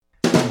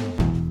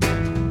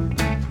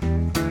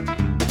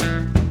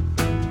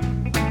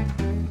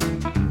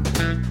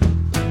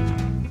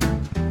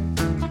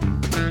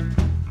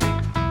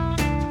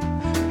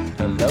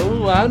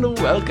and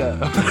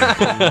welcome.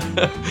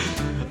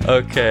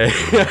 Okay.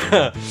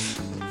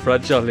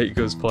 Fragile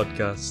Egos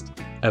Podcast,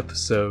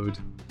 episode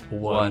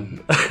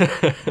 1.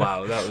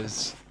 Wow,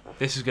 this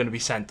is going to be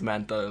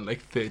sentimental in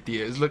like 30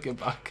 years looking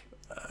back,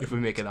 if we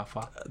make it that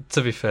far.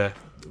 To be fair,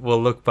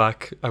 we'll look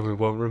back and we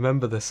won't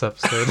remember this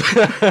episode.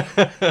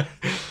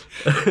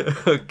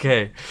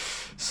 Okay,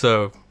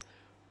 so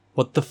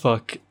what the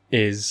fuck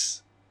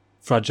is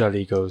Fragile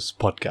Egos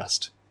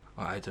Podcast?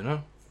 I don't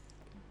know.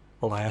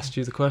 Well, I asked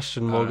you the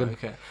question, Morgan.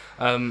 Okay.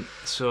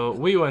 So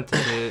we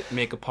wanted to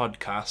make a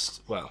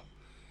podcast. Well,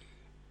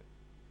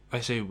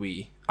 I say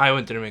we. I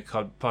wanted to make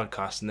a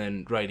podcast, and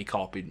then Riley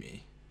copied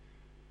me.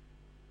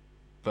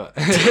 But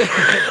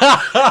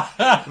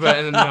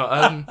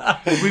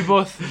we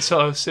both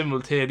sort of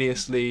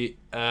simultaneously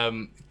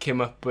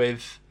came up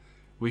with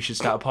we should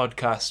start a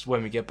podcast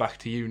when we get back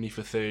to uni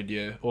for third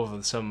year over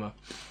the summer,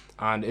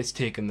 and it's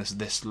taken us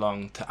this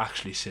long to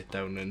actually sit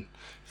down and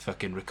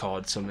fucking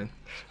record something.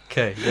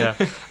 Okay, yeah.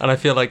 And I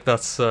feel like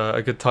that's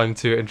a good time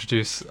to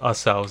introduce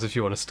ourselves if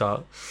you want to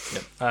start.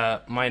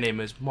 Yep. My name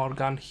is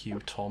Morgan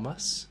Hugh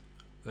Thomas.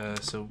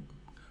 So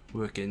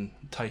working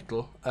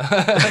title.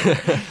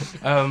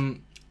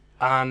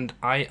 And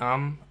I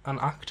am an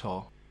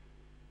actor.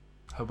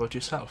 How about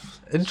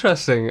yourself?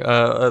 Interesting.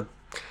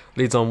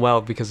 Leads on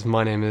well because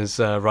my name is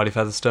Riley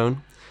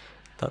Featherstone.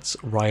 That's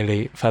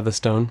Riley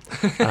Featherstone.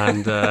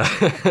 And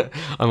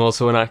I'm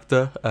also an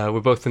actor.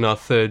 We're both in our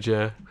third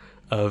year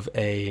of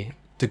a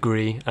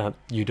degree at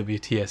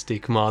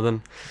UWTSD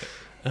Carmarthen.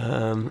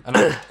 An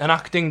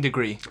acting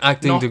degree.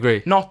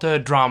 Degree. Not a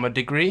drama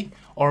degree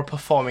or a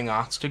performing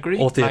arts degree.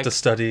 Or theatre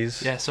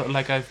studies. Yeah, so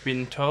like I've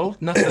been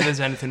told. Not that there's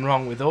anything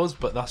wrong with those,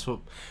 but that's what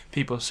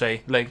people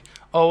say. Like,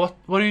 oh,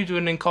 what are you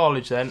doing in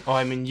college then? Oh,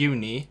 I'm in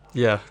uni.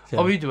 Yeah.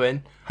 What are you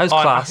doing? How's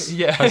class?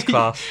 Yeah. How's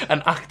class?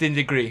 An acting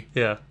degree.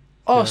 Yeah.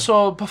 Oh, yeah.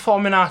 So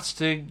performing arts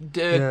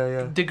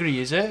degree,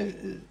 is it?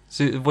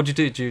 So what do you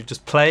do? Do you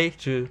just play?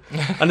 And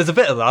there's a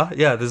bit of that.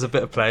 Yeah, there's a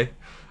bit of play.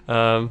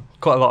 Quite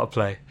a lot of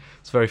play.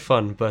 It's very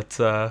fun, but,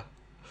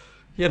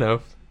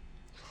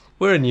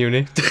 we're in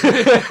uni.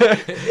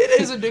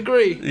 It is a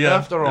degree,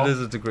 after all. It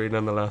is a degree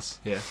nonetheless.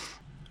 Yeah.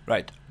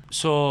 Right.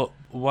 So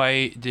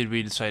why did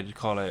we decide to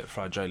call it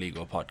Fragile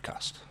Ego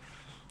Podcast?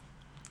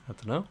 I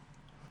don't know.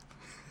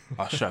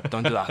 Oh, shut up.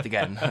 Don't do that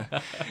again.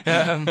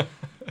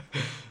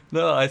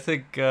 No, I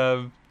think,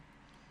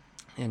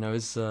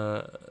 it's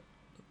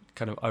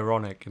kind of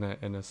ironic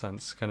in a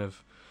sense, kind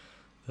of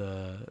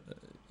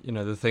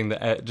the thing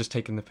that just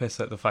taking the piss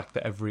at the fact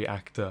that every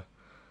actor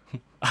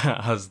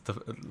has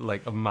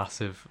a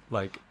massive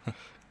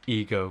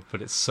ego,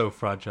 but it's so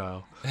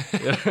fragile.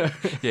 Yeah,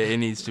 it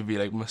needs to be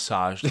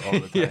massaged all the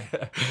time. Yeah.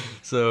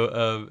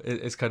 So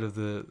it's kind of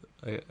the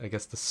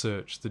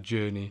search, the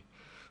journey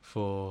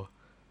for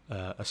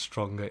a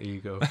stronger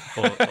ego,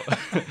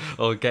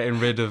 or getting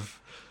rid of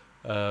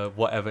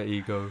whatever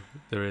ego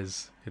there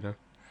is.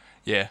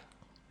 Yeah.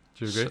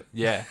 Do you agree? So,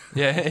 yeah.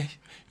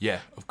 Yeah,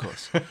 of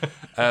course.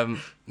 I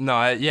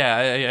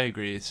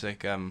agree. It's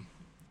like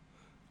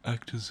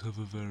actors have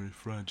a very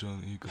fragile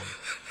ego,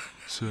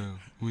 so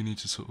we need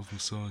to sort of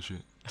massage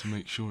it to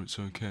make sure it's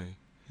okay.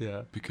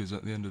 Yeah. Because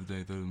at the end of the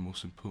day, they're the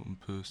most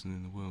important person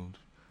in the world.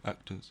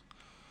 Actors.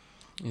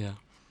 Yeah.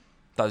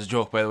 That was a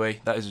joke, by the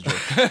way. That is a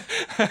joke.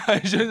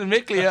 I shouldn't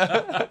make clear.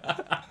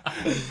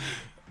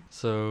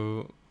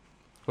 So,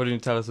 why don't you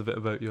tell us a bit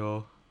about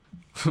your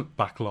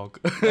backlog?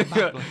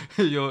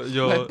 Your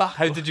backlog.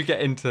 How did you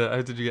get into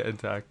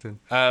acting?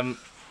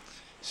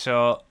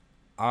 So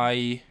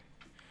I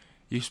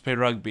used to play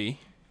rugby,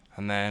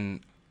 and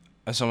then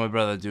I saw my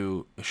brother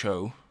do a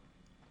show,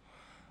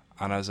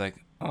 and I was like,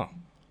 oh,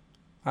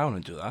 I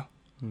want to do that.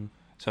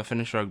 So I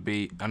finished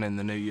rugby, and in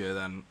the new year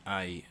then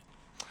I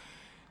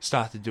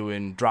started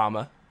doing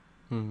drama.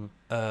 And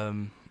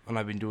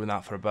I've been doing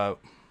that for about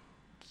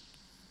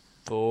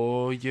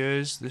 4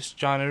 years this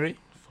January.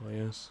 4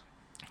 years.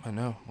 I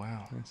know,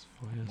 wow. That's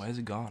 4 years. Where's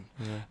it gone?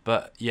 Yeah.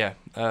 But yeah,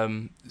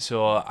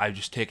 so I've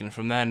just taken it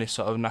from there, and it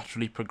sort of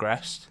naturally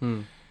progressed.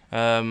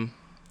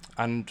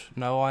 And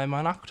now I'm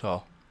an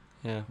actor.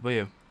 Yeah. What about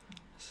you?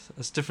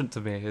 It's different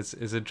to me. It's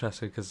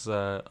interesting because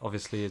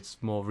obviously it's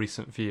more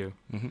recent for you.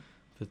 Mm-hmm.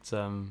 But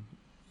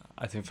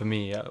I think for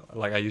me,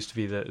 I used to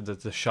be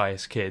the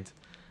shyest kid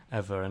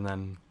ever, and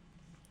then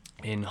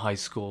in high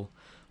school,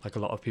 like a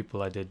lot of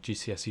people, I did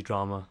GCSE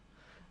drama,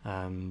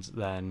 and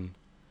then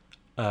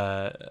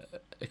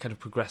it kind of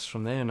progressed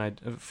from there.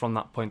 And from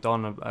that point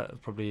on,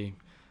 probably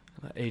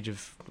at the age of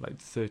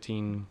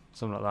 13,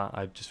 something like that,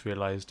 I just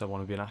realised I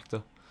want to be an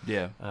actor.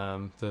 Yeah.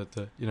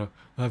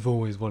 I've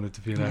always wanted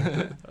to be an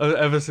actor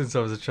ever since I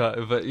was a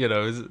child. But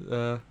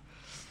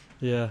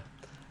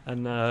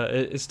and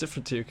it's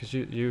different to you because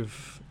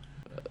you've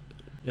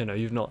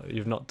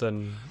not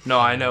done. No,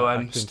 I know.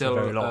 I'm acting still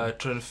for very long.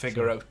 trying to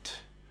figure out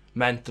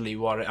mentally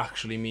what it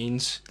actually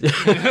means. You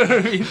know what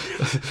I mean?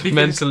 Because,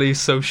 mentally,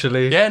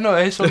 socially. Yeah, no,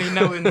 it's only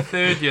now in the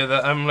third year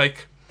that I'm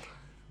like,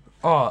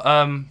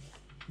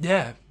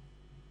 yeah,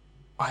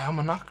 I am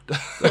an actor.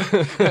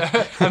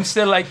 I'm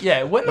still like,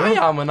 yeah, when I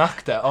am an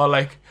actor, or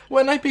like,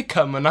 when I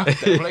become an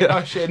actor, I'm like,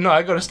 oh shit, no,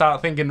 I got to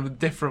start thinking of a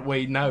different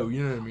way now.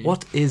 You know what I mean?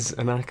 What is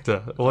an actor?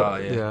 What, Oh,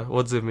 yeah.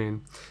 what does it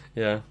mean?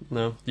 Yeah,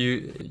 no.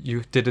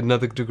 You did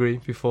another degree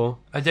before?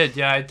 I did,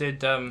 yeah. I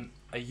did a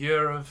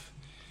year of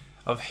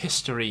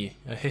history.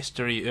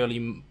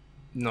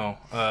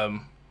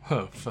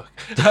 Oh fuck.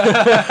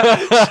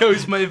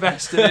 Shows my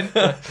vested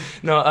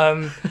interest.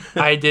 No,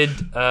 I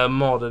did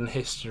modern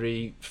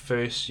history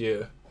first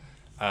year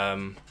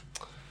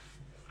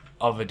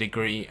of a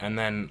degree, and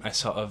then I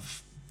sort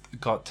of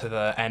got to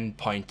the end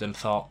point and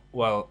thought,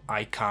 well,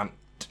 I can't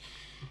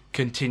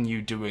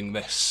continue doing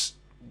this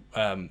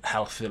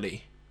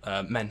healthily,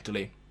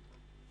 mentally.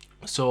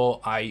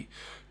 So I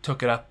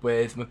took it up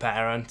with my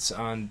parents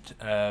and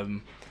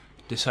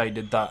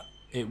decided that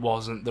it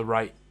wasn't the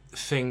right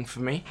thing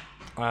for me.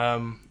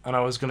 And I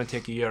was going to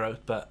take a year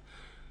out, but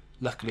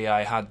luckily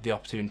I had the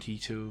opportunity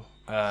to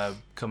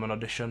come and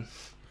audition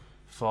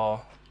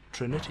for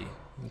Trinity.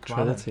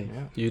 Trinity,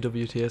 yeah.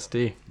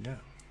 UWTSD. Yeah.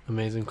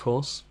 Amazing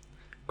course.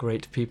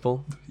 Great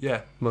people.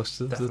 Yeah. Most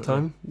of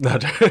definitely. the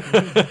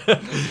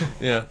time.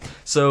 Yeah.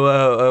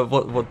 So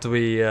what do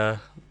we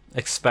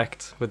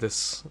expect with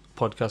this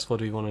podcast? What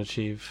do we want to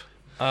achieve?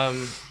 I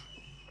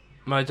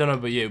don't know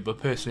about you, but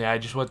personally, I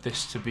just want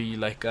this to be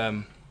like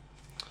an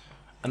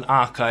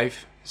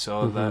archive,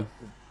 so that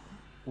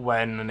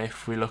when and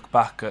if we look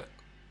back at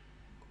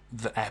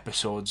the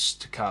episodes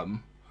to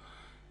come,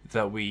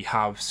 that we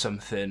have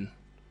something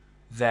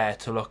there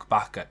to look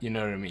back at. You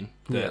know what I mean?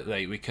 That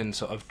like we can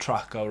sort of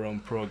track our own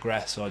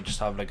progress, or just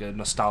have like a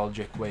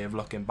nostalgic way of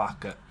looking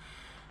back at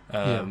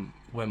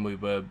when we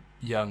were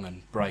young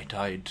and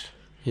bright-eyed.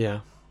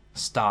 Yeah.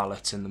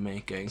 Starlets in the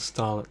making.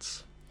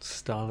 Starlets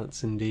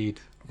indeed.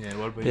 Yeah,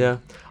 what about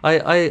you?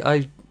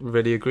 I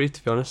really agree,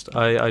 to be honest.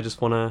 I just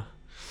want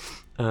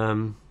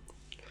to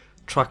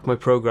track my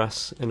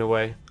progress in a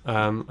way,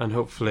 and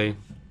hopefully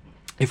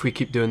if we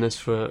keep doing this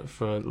for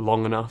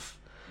long enough,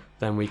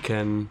 then we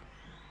can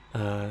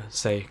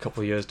say a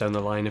couple of years down the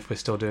line, if we're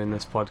still doing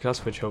this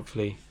podcast, which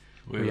hopefully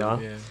we are,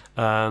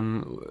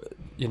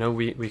 you know,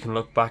 we can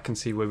look back and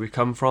see where we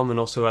come from, and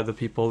also other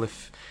people,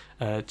 if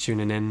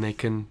tuning in, they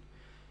can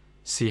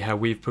see how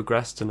we've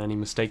progressed and any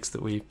mistakes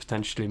that we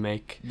potentially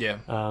make,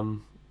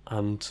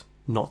 and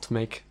not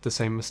make the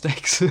same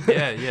mistakes.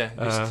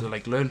 Just to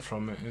like learn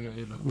from it. You know,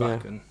 you look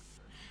back and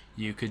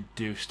you could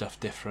do stuff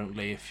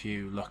differently if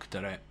you looked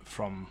at it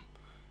from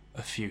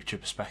a future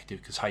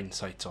perspective, because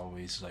hindsight's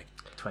always like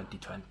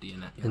 20/20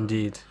 in it.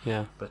 Indeed,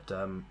 yeah. But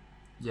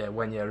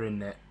when you're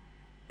in it,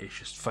 it's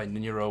just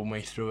finding your own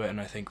way through it,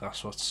 and I think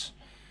that's what's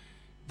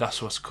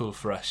cool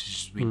for us. Is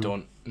just we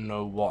don't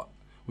know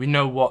we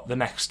know what the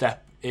next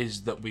step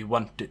is that we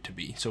want it to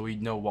be, so we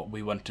know what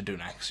we want to do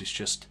next. It's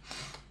just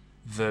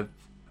the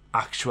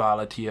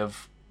actuality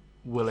of,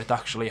 will it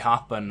actually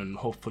happen, and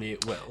hopefully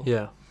it will.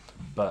 Yeah.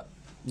 But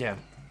yeah.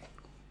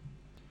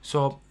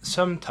 So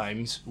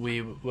sometimes we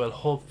will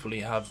hopefully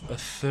have a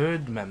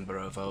third member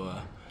of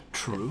our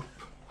troupe.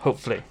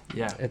 Hopefully.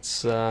 Yeah.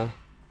 It's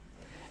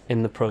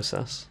in the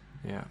process.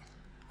 Yeah.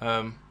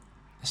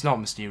 It's not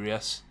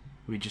mysterious.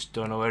 We just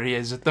don't know where he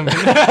is at the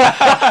minute.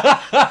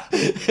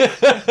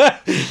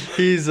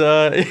 He's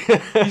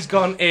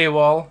gone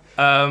AWOL.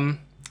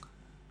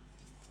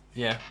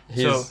 Yeah.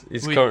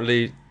 He's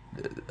currently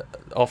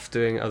off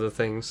doing other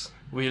things.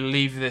 We'll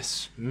leave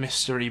this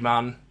mystery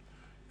man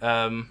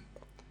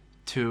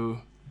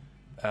to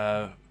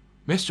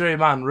mystery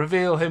man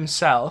reveal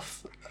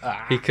himself.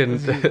 He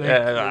can take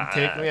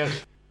me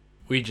out.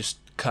 We just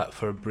cut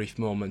for a brief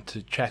moment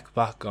to check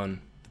back on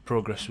the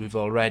progress we've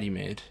already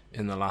made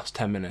in the last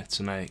 10 minutes,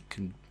 and I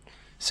can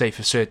say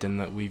for certain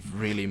that we've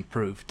really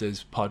improved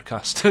as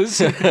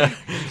podcasters.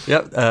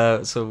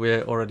 Yep. So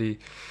we're already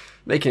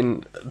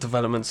making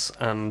developments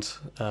and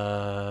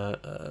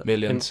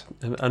millions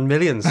and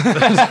millions.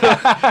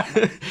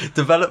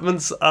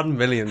 Developments and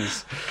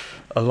millions,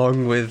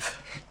 along with.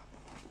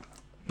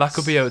 That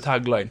could be our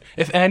tagline.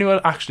 If anyone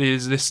actually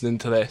is listening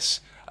to this,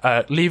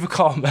 leave a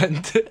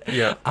comment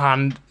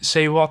and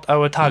say what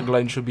our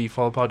tagline should be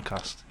for the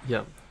podcast.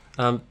 Yeah.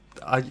 I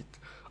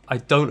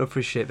don't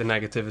appreciate the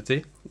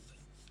negativity.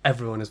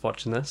 Everyone is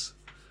watching this.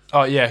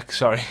 Oh, yeah,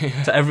 sorry.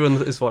 To everyone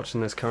that is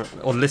watching this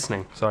or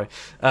listening, sorry.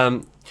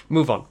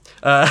 Move on.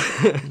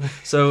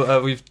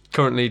 So we've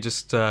currently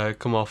just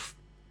come off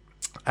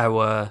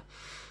our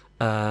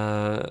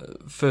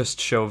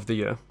first show of the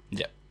year.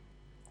 Yeah.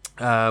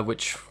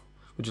 Which,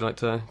 would you like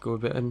to go a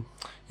bit in?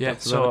 Yeah,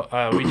 so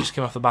we just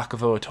came off the back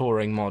of our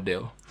touring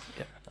module.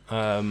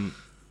 Yeah.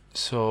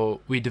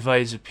 So we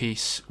devised a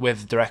piece with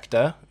the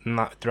director, and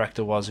that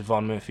director was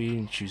Yvonne Murphy,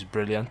 and she was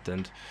brilliant.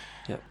 And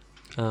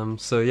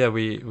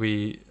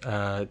we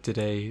did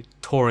a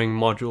touring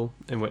module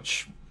in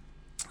which,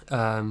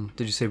 did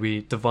you say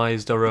we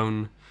devised our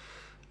own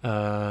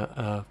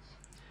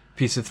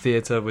piece of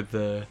theatre with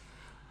the...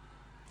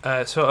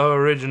 So our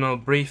original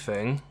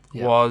briefing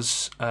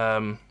was...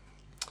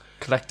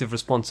 collective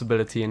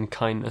responsibility and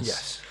kindness.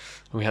 Yes.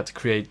 And we had to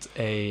create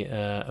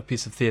a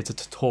piece of theatre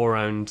to tour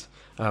around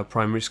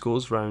primary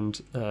schools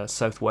around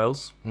South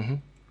Wales. Mm-hmm.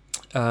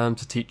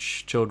 to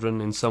teach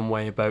children in some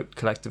way about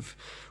collective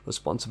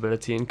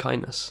responsibility and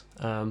kindness.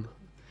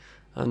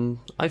 And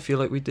I feel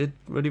like we did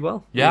really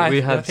well. Yeah,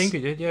 I think we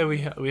did. Yeah, we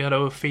had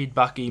our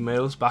feedback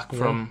emails back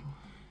from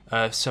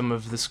some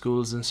of the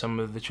schools and some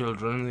of the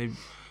children.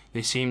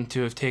 They seem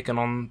to have taken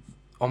on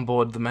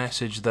board the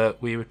message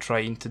that we were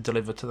trying to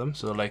deliver to them.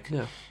 So like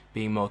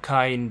being more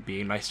kind,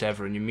 being nice to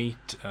everyone you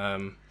meet,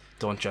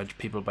 don't judge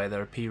people by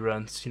their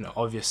appearance.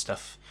 Obvious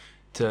stuff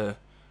to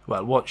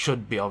what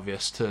should be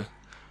obvious to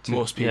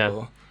most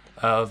people.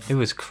 It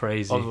was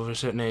crazy of a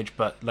certain age,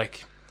 but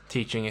like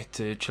teaching it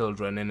to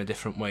children in a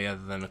different way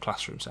other than a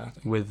classroom setting.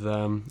 With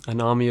an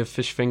army of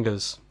fish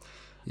fingers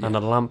and a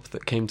lamp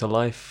that came to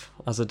life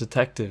as a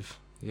detective.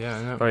 Yeah,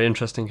 I know. Very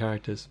interesting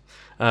characters.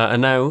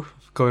 And now,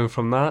 going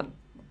from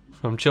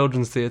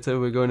children's theatre,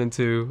 we're going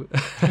into...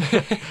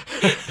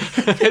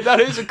 That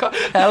is a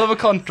hell of a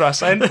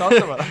contrast. I hadn't thought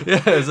about that.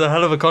 Yeah, it's a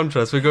hell of a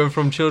contrast. We're going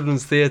from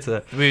children's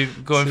theatre. We're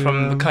going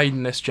from the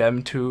kindness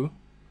gem to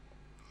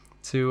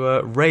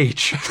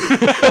Rage.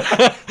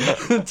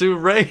 To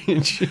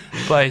Rage.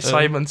 By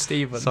Simon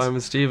Stephens.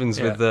 Simon Stephens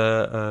with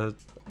the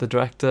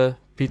director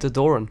Peter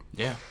Doran.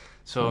 Yeah.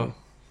 So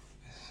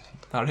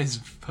that is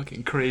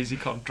fucking crazy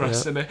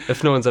contrast, isn't it?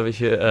 If no one's ever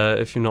here,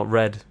 if you've not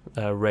read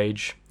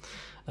Rage,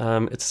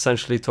 it's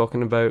essentially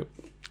talking about...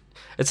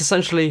 It's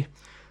essentially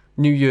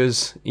New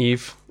Year's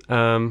Eve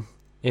in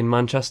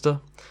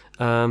Manchester.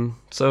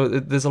 So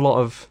there's a lot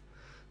of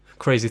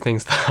crazy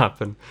things that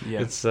happen.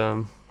 Yeah. It's...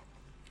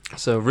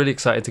 So really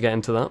excited to get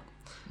into that.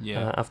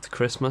 Yeah. After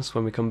Christmas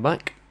when we come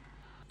back.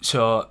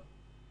 So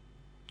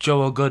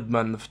Joel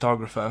Goodman, the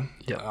photographer,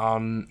 Yeah.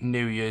 on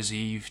New Year's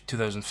Eve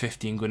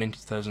 2015 going into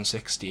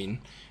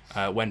 2016,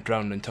 went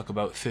round and took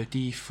about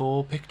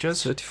 34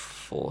 pictures.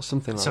 34,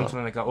 something like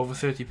Something like that. Over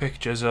 30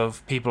 pictures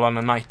of people on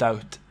a night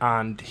out,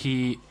 and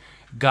he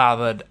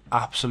gathered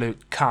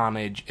absolute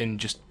carnage in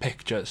just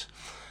pictures.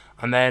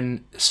 And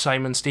then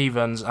Simon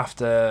Stephens,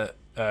 after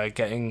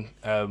getting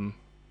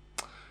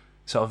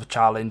sort of a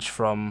challenge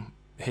from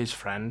his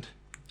friend,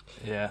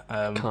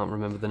 can't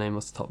remember the name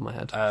off the top of my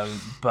head.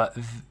 But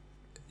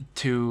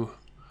to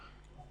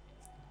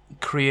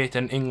create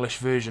an English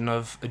version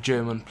of a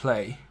German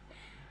play,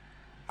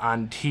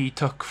 and he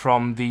took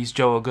from these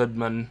Joel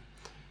Goodman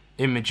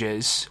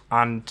images,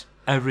 and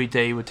every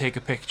day would take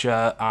a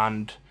picture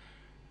and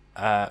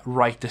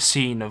write a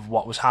scene of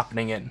what was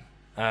happening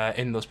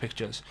in those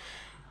pictures,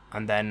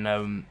 and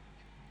then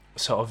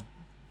sort of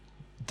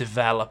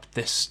developed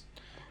this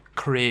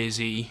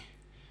crazy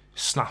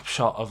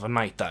snapshot of a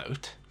night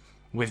out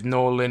with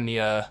no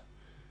linear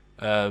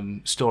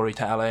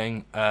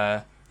storytelling.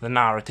 The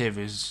narrative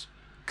is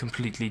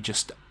completely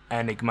just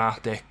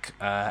enigmatic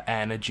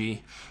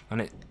energy,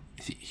 and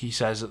he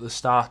says at the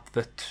start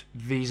that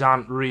these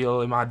aren't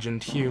real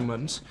imagined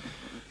humans,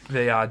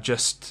 they are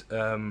just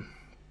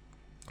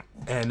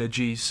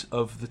energies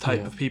of the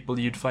type of people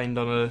you'd find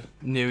on a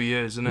New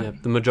Year's, isn't it? Yeah,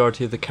 the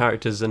majority of the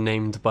characters are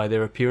named by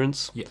their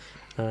appearance. Yeah.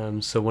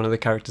 So one of the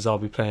characters I'll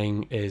be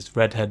playing is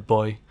Redhead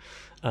Boy,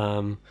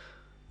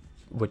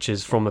 which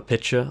is from a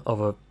picture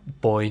of a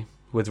boy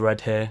with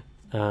red hair,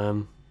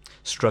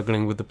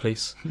 struggling with the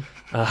police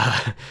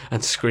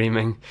and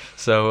screaming.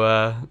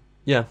 So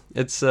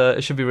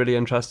it should be really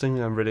interesting.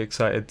 I'm really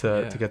excited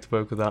to get to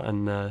work with that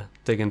and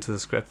dig into the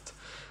script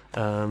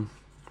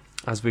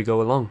as we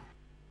go along.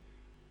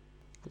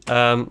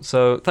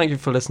 So thank you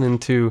for listening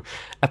to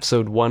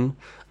episode 1.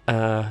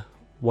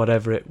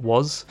 Whatever it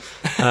was.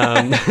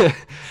 If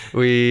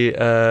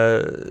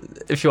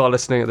you are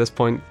listening at this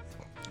point,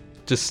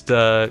 just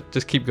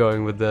keep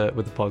going with the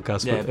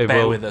podcast. Yeah,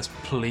 bear with us,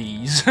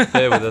 please.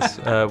 Bear with us.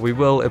 We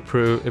will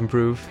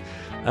improve,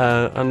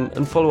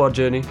 and follow our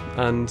journey,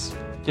 and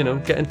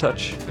get in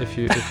touch if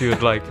you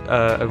would like,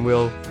 and we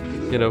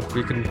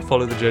can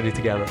follow the journey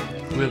together.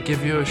 We'll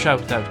give you a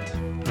shout out.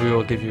 We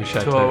will give you a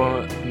shout to out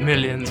our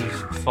millions of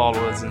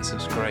followers and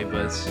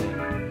subscribers.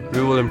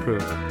 We will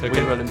improve.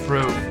 Okay? We will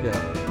improve. Yeah.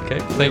 Okay.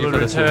 We will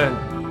return.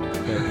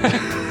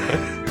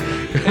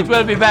 It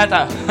will be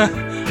better.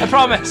 I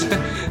promise.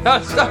 No,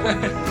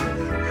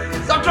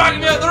 stop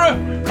dragging me out the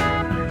room.